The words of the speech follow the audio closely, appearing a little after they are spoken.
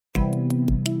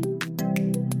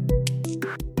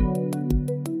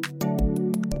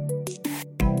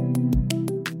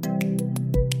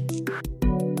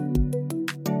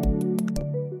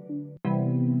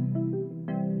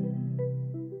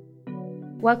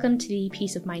Welcome to the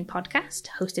Peace of Mind podcast,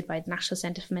 hosted by the National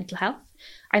Centre for Mental Health.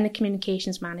 I'm the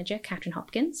Communications Manager, Catherine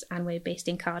Hopkins, and we're based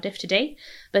in Cardiff today.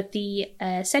 But the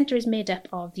centre is made up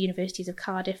of the universities of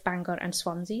Cardiff, Bangor and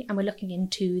Swansea, and we're looking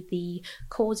into the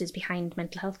causes behind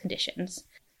mental health conditions.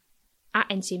 At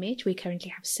NCMH, we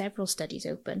currently have several studies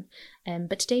open,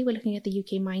 but today we're looking at the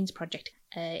UK Minds project.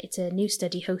 It's a new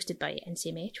study hosted by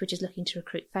NCMH, which is looking to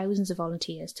recruit thousands of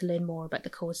volunteers to learn more about the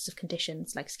causes of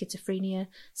conditions like schizophrenia,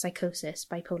 psychosis,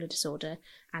 bipolar disorder,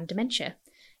 and dementia.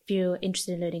 If you're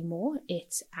interested in learning more,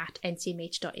 it's at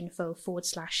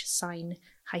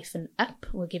ncmh.info/sign-up.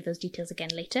 We'll give those details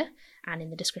again later and in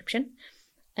the description.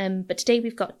 But today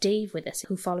we've got Dave with us,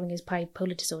 who, following his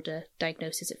bipolar disorder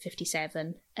diagnosis at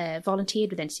 57, volunteered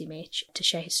with NCMH to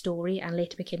share his story and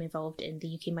later became involved in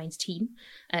the UK Minds team,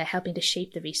 helping to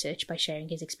shape the research by sharing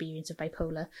his experience of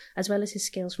bipolar, as well as his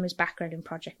skills from his background in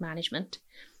project management.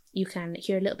 You can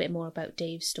hear a little bit more about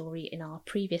Dave's story in our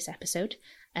previous episode,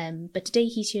 but today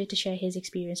he's here to share his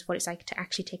experience of what it's like to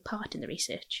actually take part in the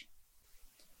research.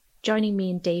 Joining me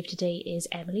and Dave today is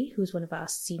Emily, who's one of our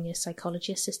senior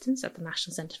psychology assistants at the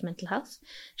National Centre for Mental Health.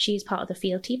 She is part of the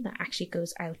field team that actually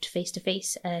goes out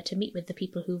face-to-face to meet with the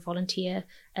people who volunteer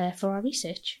for our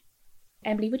research.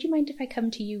 Emily, would you mind if I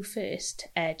come to you first,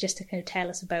 just to kind of tell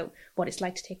us about what it's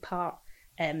like to take part,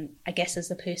 I guess, as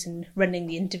the person running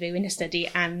the interview in a study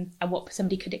and what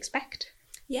somebody could expect?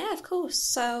 Yeah, of course.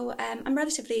 So I'm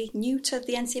relatively new to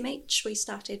the NCMH. We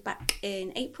started back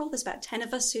in April. There's about 10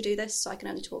 of us who do this, so I can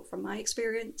only talk from my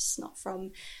experience, not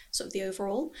from sort of the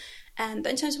overall. But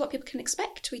in terms of what people can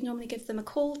expect, we normally give them a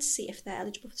call to see if they're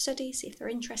eligible for the study, see if they're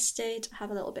interested,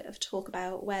 have a little bit of talk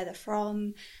about where they're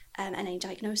from and any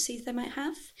diagnoses they might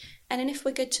have. And then if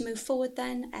we're good to move forward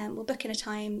then, we'll book in a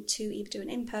time to either do an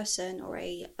in-person or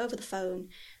a over-the-phone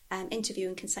interview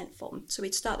and consent form. So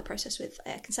we'd start the process with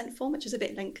a consent form, which is a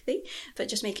bit lengthy, but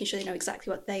just making sure they know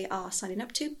exactly what they are signing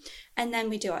up to. And then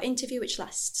we do our interview, which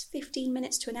lasts 15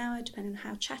 minutes to an hour, depending on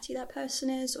how chatty that person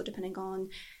is, or depending on,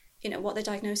 what their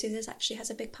diagnosis is, actually has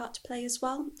a big part to play as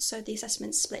well. So the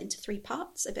assessment's split into 3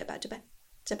 parts, a bit about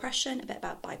depression, a bit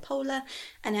about bipolar,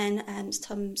 and then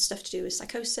some stuff to do with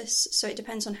psychosis. So it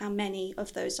depends on how many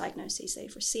of those diagnoses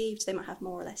they've received. They might have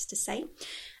more or less to say.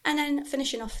 And then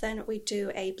finishing off then, we do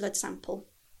a blood sample,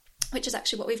 which is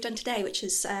actually what we've done today, which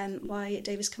is why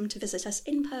Dave has come to visit us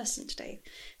in person today.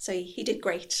 So he did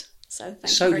great. So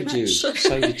thank you very much.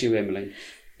 So did you, Emily,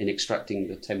 in extracting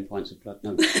the 10 pints of blood?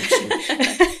 No.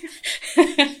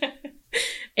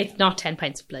 It's not 10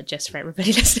 pints of blood, just for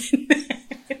everybody listening.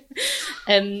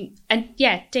 And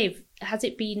yeah, Dave, has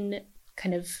it been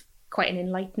kind of quite an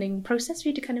enlightening process for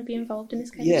you to kind of be involved in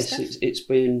this kind of stuff? Yes, it's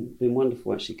been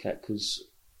wonderful actually, Kat, because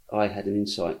I had an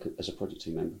insight as a project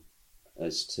team member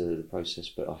as to the process,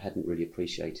 but I hadn't really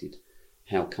appreciated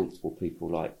how comfortable people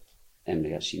like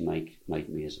Emily actually made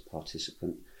me as a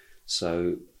participant.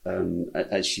 So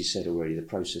as she said already, the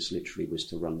process literally was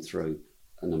to run through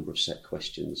a number of set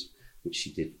questions, which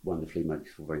she did wonderfully, made me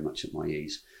feel very much at my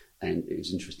ease. And it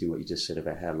was interesting what you just said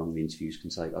about how long the interviews can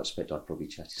take. I expect I probably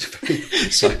chatted to people,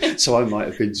 so I might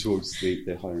have been towards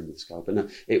the higher end of the scale. But no,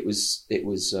 it was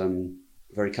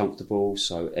very comfortable.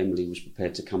 So Emily was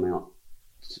prepared to come out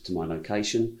to my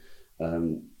location,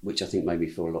 which I think made me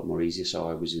feel a lot more easier. So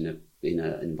I was in an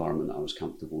environment that I was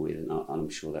comfortable with, and I'm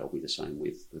sure that will be the same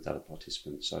with other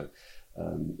participants. So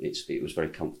it was very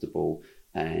comfortable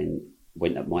and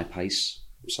went at my pace.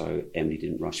 So Emily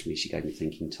didn't rush me; she gave me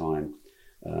thinking time.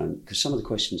 Because some of the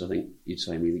questions, I think you'd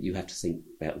say, you have to think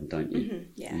about them, don't you? Mm-hmm.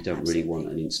 Yeah, you don't absolutely. really want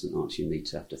an instant answer. You need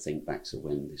to have to think back to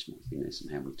when this might have been this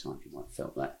and how many times you might have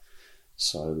felt that.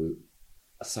 So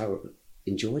I thoroughly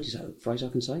enjoyed, is that a phrase I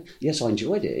can say? Yes, I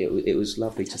enjoyed it. It was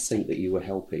lovely to think that you were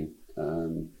helping,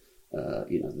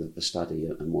 the study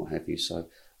and what have you. So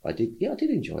I did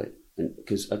enjoy it. And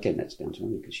because, again, that's down to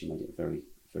Emily, because she made it a very,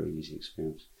 very easy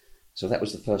experience. So that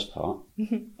was the first part. I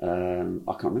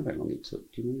can't remember how long it took.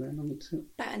 Do you remember how long it took?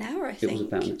 About an hour, I think. It was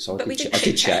about an hour. So but I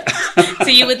did chat. So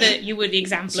you were the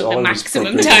example so of the I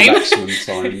maximum was time. The maximum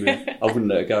time. Yeah. I wouldn't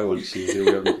let her go once she was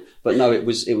ill. But no, it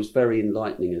was very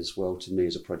enlightening as well to me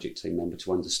as a project team member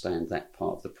to understand that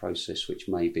part of the process, which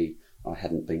maybe I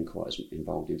hadn't been quite as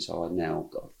involved in. So I've now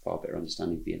got a far better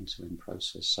understanding of the end-to-end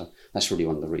process. So that's really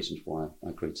one of the reasons why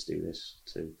I agreed to do this,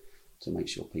 to make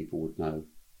sure people would know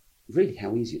really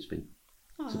how easy it's been,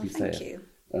 to be fair. Thank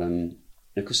you.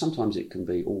 Because sometimes it can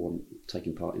be, I'm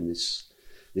taking part in this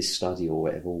study or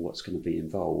whatever, what's going to be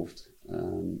involved.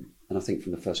 And I think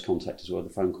from the first contact as well, the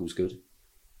phone call's good.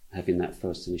 Having that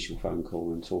first initial phone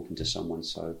call and talking to someone,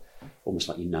 so almost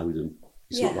like you know them.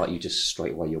 It's not like you just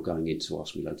straight away you're going in to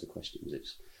ask me loads of questions.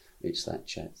 It's that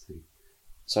chat thing.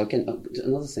 So again,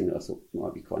 another thing that I thought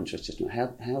might be quite interesting,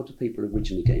 how do people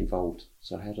originally get involved?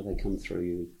 So how do they come through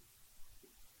you?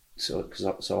 So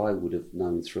I would have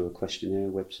known through a questionnaire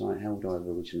website. How would I have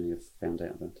originally have found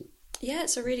out about it? Yeah,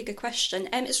 it's a really good question.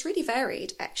 It's really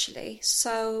varied, actually.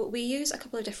 So we use a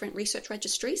couple of different research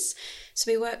registries.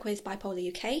 So we work with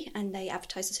Bipolar UK, and they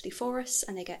advertise the study for us,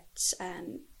 and they get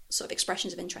sort of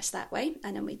expressions of interest that way,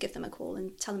 and then we give them a call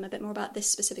and tell them a bit more about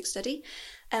this specific study.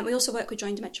 We also work with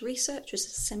Joint Dementia Research, which is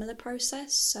a similar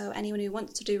process. So anyone who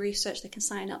wants to do research, they can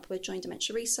sign up with Joint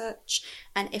Dementia Research,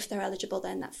 and if they're eligible,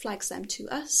 then that flags them to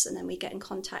us, and then we get in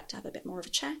contact to have a bit more of a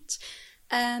chat.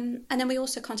 And then we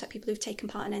also contact people who've taken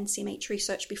part in NCMH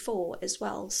research before as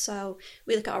well. So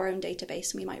we look at our own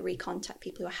database and we might recontact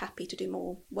people who are happy to do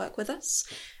more work with us.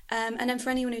 And then for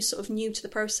anyone who's sort of new to the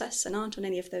process and aren't on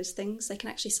any of those things, they can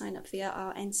actually sign up via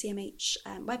our NCMH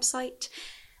website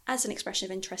as an expression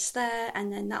of interest there,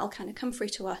 and then that'll kind of come through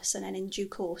to us, and then in due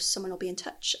course someone will be in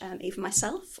touch, either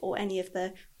myself or any of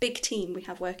the big team we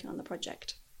have working on the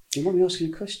project. Do you want me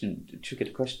asking a question? Should get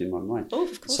a question in my mind? Oh,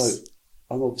 of course. So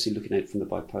I'm obviously looking at it from the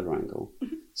bipolar angle.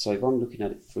 Mm-hmm. So if I'm looking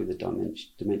at it through the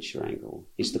dementia angle,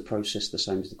 is the process the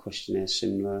same as the questionnaire,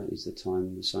 similar? Is the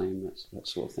time the same? That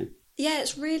sort of thing? Yeah,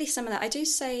 it's really similar. I do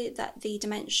say that the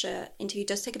dementia interview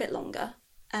does take a bit longer,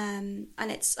 and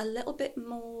it's a little bit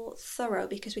more thorough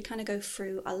because we kind of go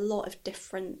through a lot of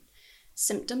different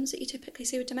symptoms that you typically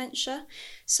see with dementia.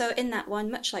 So in that one,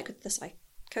 much like with the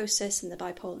psychosis and the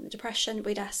bipolar and the depression,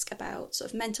 we'd ask about sort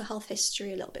of mental health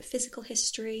history, a little bit of physical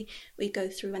history. We'd go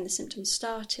through when the symptoms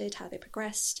started, how they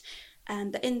progressed.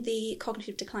 But in the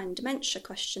cognitive decline and dementia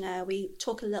questionnaire, we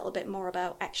talk a little bit more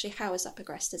about actually how has that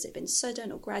progressed? Has it been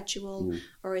sudden or gradual,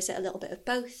 or is it a little bit of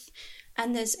both?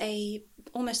 And there's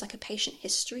almost like a patient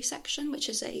history section, which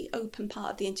is a open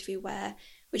part of the interview where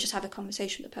we just have a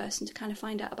conversation with the person to kind of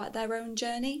find out about their own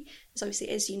journey, because obviously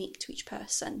it is unique to each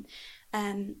person.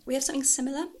 We have something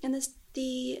similar in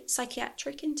the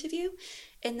psychiatric interview,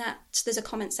 in that there's a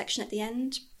comment section at the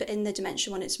end, but in the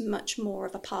dementia one, it's much more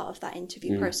of a part of that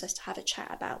interview process to have a chat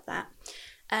about that.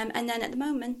 And then at the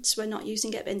moment, we're not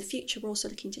using it, but in the future, we're also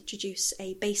looking to introduce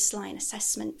a baseline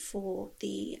assessment for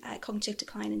the cognitive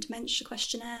decline and dementia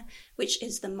questionnaire, which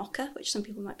is the MOCA, which some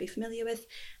people might be familiar with.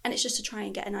 And it's just to try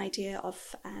and get an idea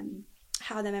of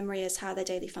how their memory is, how their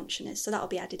daily function is. So that'll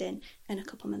be added in a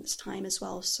couple of months' time as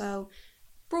well. So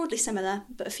broadly similar,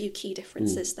 but a few key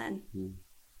differences then.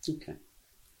 Okay.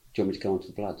 Do you want me to go on to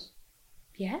the bloods?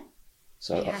 Yeah.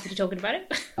 So are you happy to talk about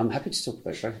it? I'm happy to talk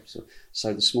about it. Very happy to.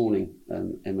 So this morning,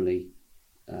 Emily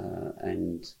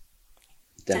and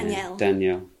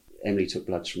Danielle. Emily took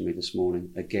bloods from me this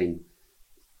morning. Again,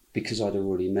 because I'd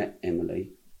already met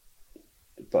Emily,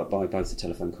 but by both the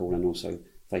telephone call and also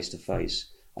face to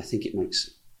face, I think it makes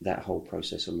that whole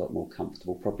process a lot more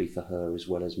comfortable, probably for her as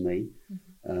well as me.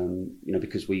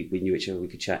 Because we knew each other, we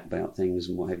could chat about things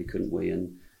and what have you, couldn't we?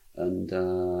 And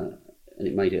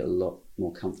it made it a lot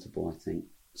more comfortable, I think.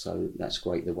 So that's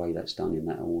great the way that's done in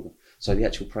that order. So the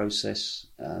actual process,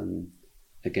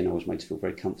 again, I was made to feel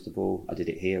very comfortable. I did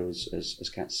it here,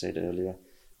 as Kat said earlier,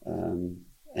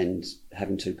 and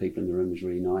having two people in the room was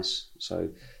really nice. So,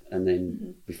 and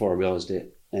then before I realised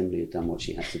it, Emily had done what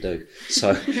she had to do.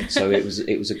 So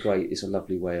it's a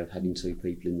lovely way of having two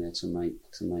people in there to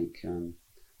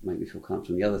make me feel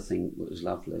comfortable. And the other thing that was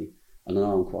lovely, and I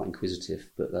know I'm quite inquisitive,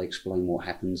 but they explain what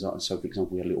happens. So, for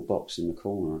example, we had a little box in the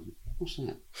corner. What's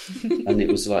that? And it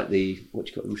was like the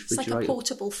refrigerator. It's like a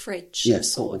portable fridge of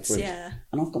sorts, fridge. yeah.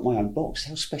 And I've got my own box.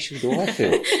 How special do I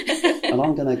feel? And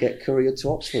I'm going to get couriered to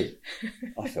Oxford.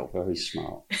 I felt very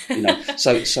smart,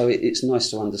 So it's nice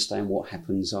to understand what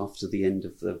happens after the end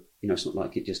of the. It's not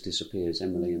like it just disappears.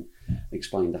 Emily and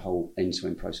explained the whole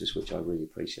end-to-end process, which I really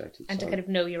appreciated. And to kind of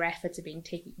know your efforts are being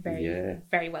taken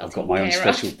very well. I've got my own care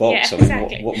special of. box. Yeah, I mean,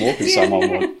 exactly. what more can someone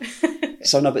want?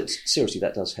 So no, but seriously,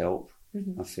 that does help.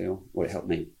 I feel. Well, it helped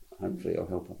me. Hopefully, it'll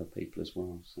help other people as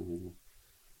well.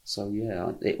 So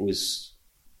yeah, it was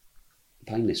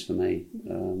painless for me.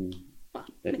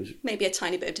 It was maybe a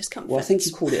tiny bit of discomfort. Well, I think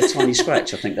you called it a tiny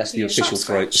scratch. I think that's the official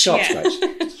throat. Sharp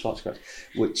scratch.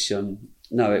 Which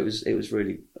no, it was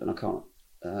really, and I can't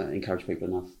encourage people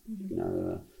enough.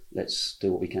 Let's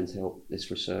do what we can to help this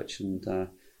research, and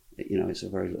it's a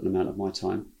very little amount of my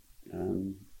time,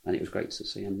 and it was great to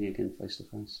see Emily again face to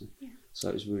face. So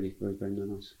it was really very, very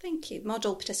nice. Thank you.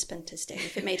 Model participant as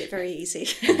Dave. It made it very easy.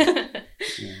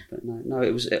 But no,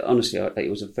 it was honestly, it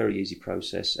was a very easy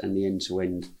process, and the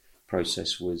end-to-end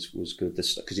process was good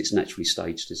because it's naturally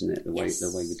staged, isn't it? The way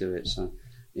we do it, so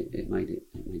it made it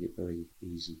very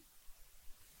easy.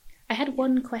 I had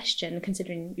one question,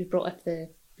 considering you brought up the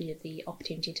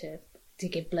opportunity to to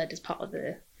give blood as part of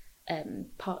the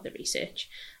research.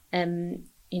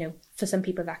 For some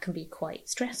people that can be quite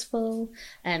stressful.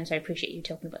 So I appreciate you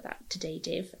talking about that today,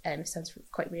 Dave. It sounds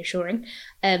quite reassuring.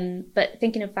 But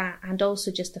thinking of that, and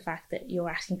also just the fact that you're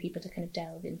asking people to kind of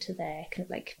delve into their kind of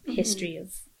like history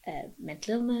of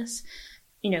mental illness.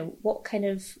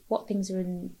 What things are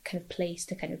in kind of place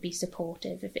to kind of be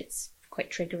supportive if it's quite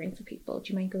triggering for people?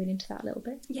 Do you mind going into that a little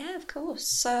bit? Yeah, of course.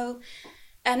 So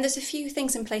there's a few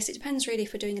things in place. It depends really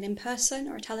if we're doing an in-person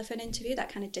or a telephone interview.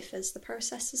 That kind of differs the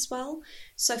process as well.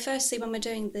 So firstly, when we're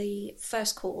doing the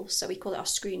first call, so we call it our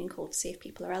screening call to see if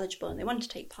people are eligible and they want to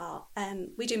take part,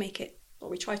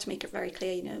 we try to make it very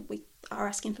clear, we are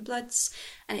asking for bloods,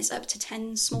 and it's up to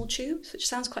 10 small tubes, which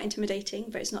sounds quite intimidating,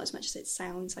 but it's not as much as it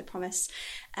sounds, I promise,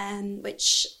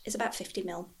 which is about 50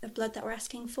 ml of blood that we're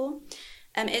asking for.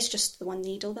 It is just the one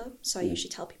needle though, so I usually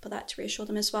tell people that to reassure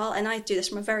them as well. And I do this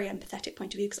from a very empathetic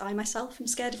point of view because I myself am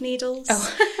scared of needles.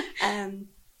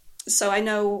 So I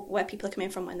know where people are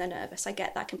coming from when they're nervous. I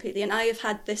get that completely. And I have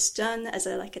had this done as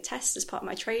a test as part of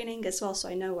my training as well, so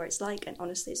I know where it's like, and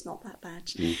honestly it's not that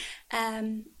bad.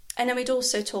 And then we'd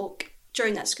also talk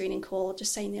during that screening call,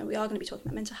 just saying, we are going to be talking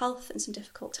about mental health and some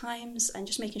difficult times, and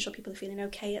just making sure people are feeling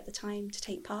okay at the time to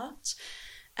take part,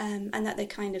 and that they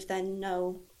kind of then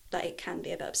know that it can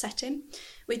be a bit upsetting.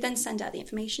 We then send out the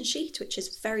information sheet, which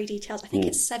is very detailed. I think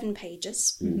it's 7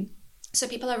 pages. So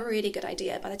people have a really good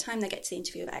idea by the time they get to the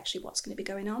interview of actually what's going to be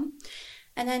going on.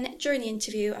 And then during the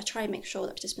interview, I try and make sure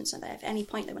that participants are there. If at any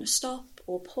point they want to stop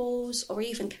or pause or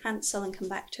even cancel and come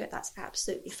back to it, that's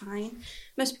absolutely fine.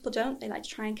 Most people don't. They like to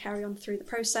try and carry on through the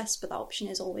process, but the option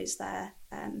is always there.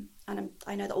 And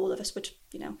I know that all of us would,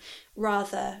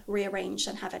 rather rearrange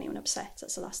than have anyone upset.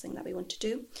 That's the last thing that we want to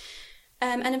do.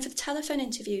 And then for the telephone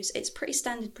interviews, it's pretty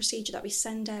standard procedure that we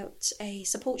send out a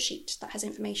support sheet that has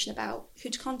information about who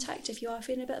to contact if you are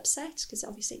feeling a bit upset, because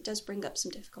obviously it does bring up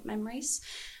some difficult memories.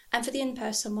 And for the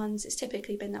in-person ones, it's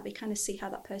typically been that we kind of see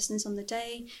how that person is on the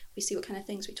day, we see what kind of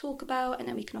things we talk about, and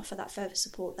then we can offer that further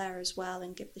support there as well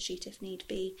and give the sheet if need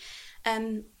be.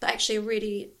 But actually a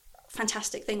really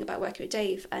fantastic thing about working with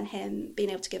Dave and him being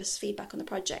able to give us feedback on the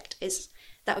project is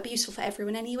that would be useful for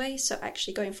everyone anyway. So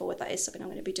actually going forward, that is something I'm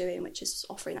going to be doing, which is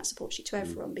offering that support sheet to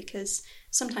everyone, because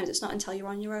sometimes it's not until you're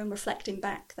on your own reflecting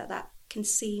back that can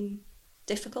seem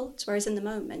difficult, whereas in the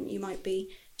moment you might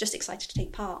be just excited to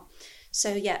take part.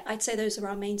 So yeah, I'd say those are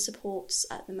our main supports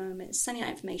at the moment: sending out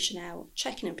information out,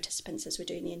 checking in participants as we're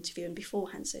doing the interview and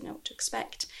beforehand so they know what to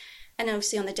expect. And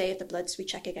obviously on the day of the bloods, we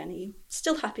check again, are you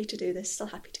still happy to do this, still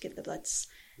happy to give the bloods?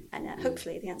 And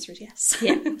hopefully the answer is yes.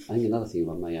 Yeah. I think another thing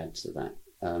I may add to that,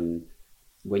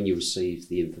 when you receive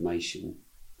the information,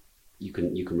 you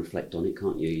can reflect on it,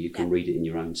 can't you? You can read it in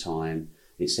your own time.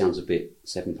 It sounds a bit,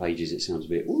 7 pages, it sounds a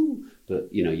bit, ooh, but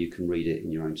you can read it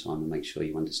in your own time and make sure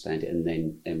you understand it. And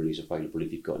then Emily's available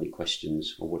if you've got any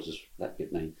questions, or what does that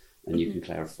bit mean? And you can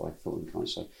clarify for them, kind of.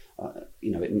 So,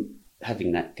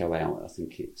 having that go out, I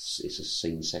think it's a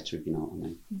scene setter, if you know what I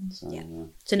mean.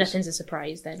 So nothing's a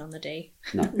surprise then on the day?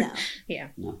 No. No. Yeah.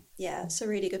 No. Yeah, it's a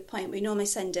really good point. We normally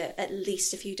send it at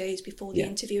least a few days before the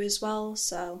interview as well.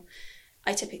 So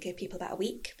I typically give people about a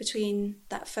week between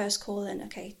that first call and,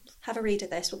 okay, have a read of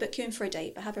this. We'll book you in for a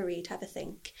date, but have a read, have a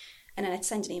think. And then I'd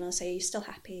send an email and say, are you still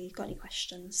happy? Got any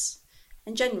questions?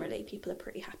 And generally, people are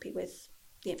pretty happy with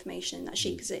the information in that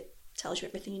sheet because it tells you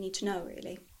everything you need to know,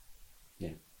 really.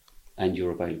 Yeah. And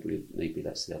you're available if need be.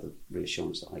 That's the other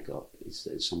reassurance that I got, is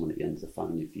that someone at the end of the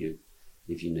phone if you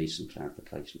need some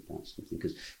clarification about something,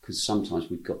 because sometimes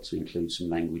we've got to include some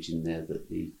language in there that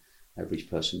the average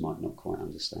person might not quite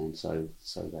understand. So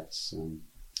that's that's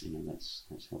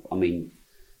helpful. I mean,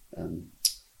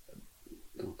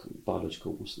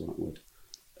 biological, what's the right word?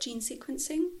 Gene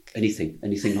sequencing? Anything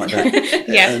like that.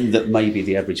 Yeah. That maybe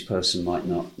the average person might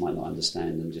not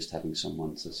understand, and just having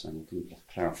someone to say, well, can you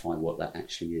clarify what that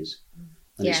actually is?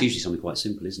 And it's usually something quite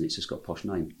simple, isn't it? It's just got a posh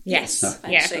name. Yes,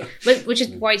 which is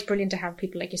why it's brilliant to have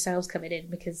people like yourselves coming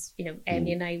in, because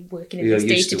Emily and I working in this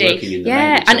day to day.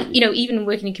 Yeah, and even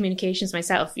working in communications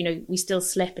myself, we still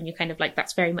slip, and you're kind of like,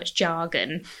 that's very much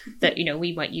jargon that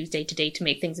we might use day to day to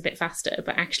make things a bit faster,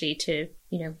 but actually to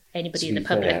anybody in the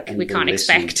public, we can't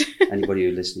expect. Anybody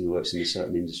who listening works in a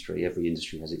certain industry. Every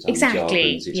industry has its own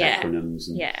jargons, its acronyms,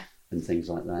 and things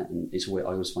like that. And I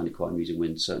always find it quite amusing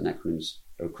when certain acronyms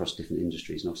are across different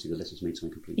industries, and obviously the lessons mean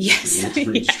something completely different in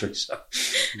different industries. So,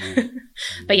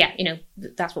 but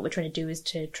that's what we're trying to do, is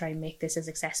to try and make this as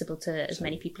accessible to as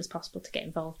many people as possible to get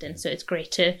involved in. So it's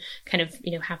great to kind of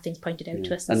have things pointed out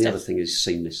to us. And the other thing is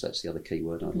seamless. That's the other key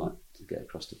word I'd like to get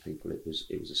across to people. It was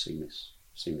a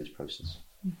seamless process.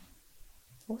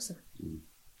 Awesome.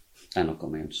 And I've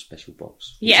got my own special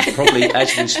box. Yeah. Probably,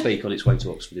 as we speak, on its way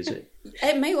to Oxford, is it?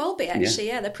 It may well be, actually.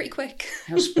 Yeah, they're pretty quick.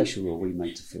 How special are we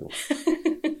made to feel?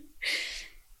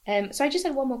 So I just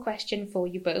had one more question for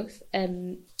you both.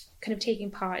 Kind of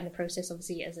taking part in the process,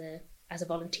 obviously, as a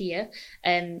volunteer,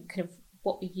 kind of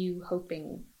what were you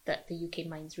hoping that the UK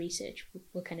Minds research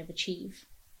will kind of achieve?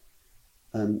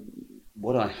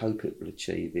 What I hope it will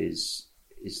achieve is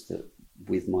that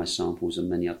with my samples and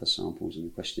many other samples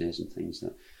and questionnaires and things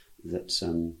that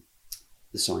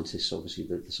the scientists, obviously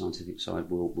the scientific side,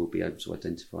 will be able to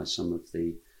identify some of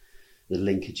the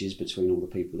linkages between all the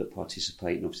people that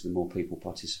participate, and obviously the more people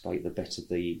participate, the better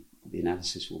the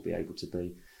analysis will be able to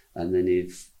be. And then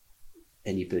if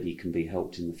anybody can be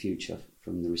helped in the future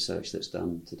from the research that's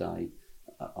done today,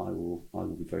 I will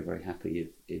be very, very happy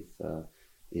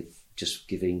if just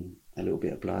giving a little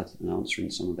bit of blood and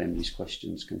answering some of Emily's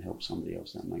questions can help somebody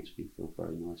else. That makes me feel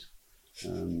very nice.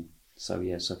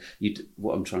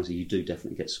 What I'm trying to say, you do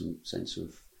definitely get some sense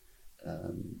of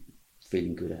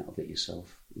feeling good out of it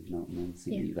yourself, if you know what I mean.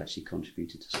 Think that you've actually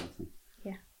contributed to something.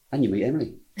 Yeah. And you meet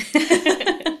Emily.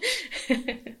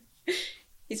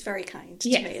 He's very kind to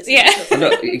me, isn't he? And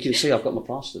look, you can see I've got my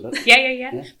plaster, look.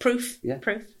 Yeah. Proof. Yeah.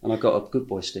 Proof. And I've got a good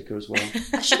boy sticker as well.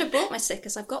 I should have brought my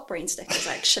stickers. I've got brain stickers,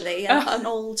 actually. An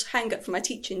old hang-up from my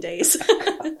teaching days.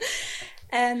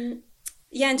 In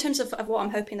terms of what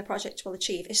I'm hoping the project will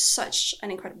achieve, it's such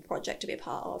an incredible project to be a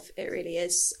part of. It really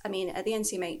is. I mean, at the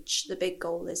NCMH, the big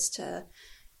goal is to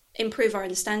improve our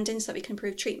understanding so that we can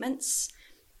improve treatments.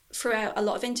 Throughout a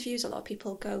lot of interviews, a lot of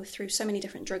people go through so many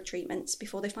different drug treatments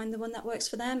before they find the one that works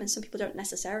for them, and some people don't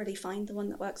necessarily find the one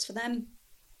that works for them.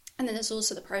 And then there's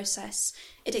also the process.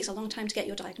 It takes a long time to get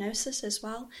your diagnosis as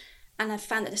well. And I've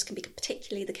found that this can be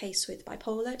particularly the case with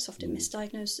bipolar. It's often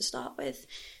misdiagnosed to start with.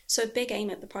 So a big aim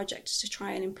of the project is to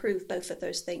try and improve both of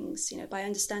those things, by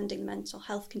understanding the mental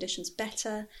health conditions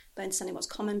better, by understanding what's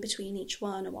common between each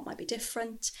one and what might be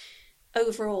different.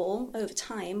 Overall, over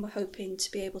time, we're hoping to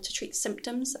be able to treat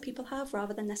symptoms that people have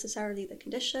rather than necessarily the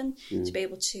condition, to be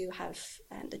able to have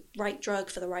the right drug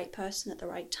for the right person at the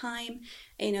right time.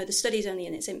 The study's only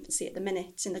in its infancy at the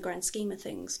minute in the grand scheme of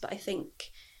things, but I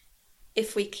think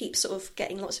if we keep sort of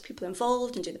getting lots of people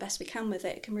involved and do the best we can with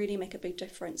it, it can really make a big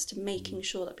difference to making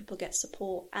sure that people get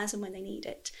support as and when they need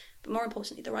it, but more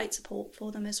importantly, the right support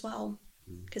for them as well,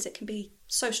 because it can be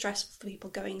so stressful for people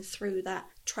going through that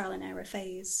trial and error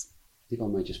phase. If I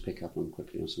may just pick up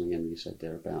quickly on something Emily said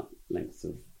there about length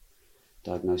of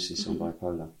diagnosis on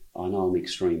bipolar. I know I'm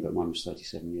extreme, but mine was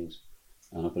 37 years.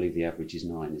 And I believe the average is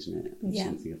 9, isn't it? Yeah.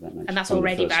 Something of that nature. And that's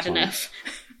already bad enough.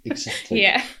 Exactly.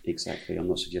 Yeah. Exactly. I'm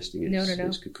not suggesting it's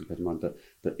No. good compared to mine. But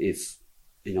if,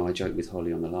 I joked with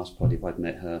Holly on the last pod, if I'd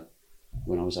met her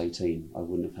when I was 18, I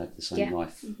wouldn't have had the same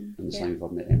life. And the same if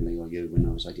I'd met Emily or you when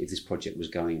I was 18. If this project was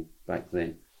going back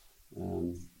then,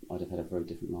 I'd have had a very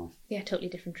different life. Yeah, totally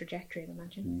different trajectory, I'd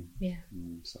imagine.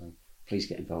 So please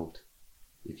get involved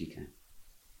if you can.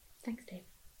 Thanks, Dave.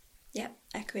 Yeah,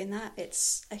 echoing that.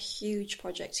 It's a huge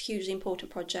project, hugely important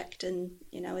project, and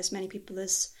as many people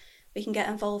as we can get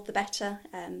involved, the better.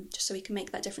 Just so we can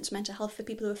make that difference in mental health for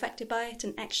people who are affected by it,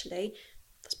 and actually,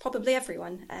 that's probably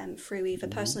everyone through either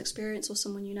personal experience or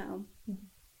someone you know.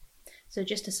 So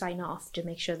just to sign off, to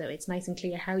make sure that it's nice and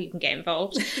clear how you can get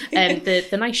involved,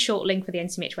 the nice short link for the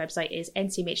NCMH website is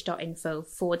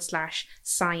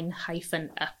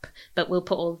ncmh.info/sign-up. But we'll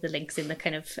put all the links in the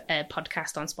kind of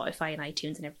podcast on Spotify and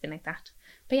iTunes and everything like that.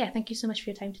 But yeah, thank you so much for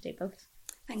your time today, both.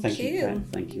 Thank you.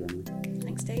 Thank you, Emily.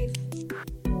 Thanks, Dave.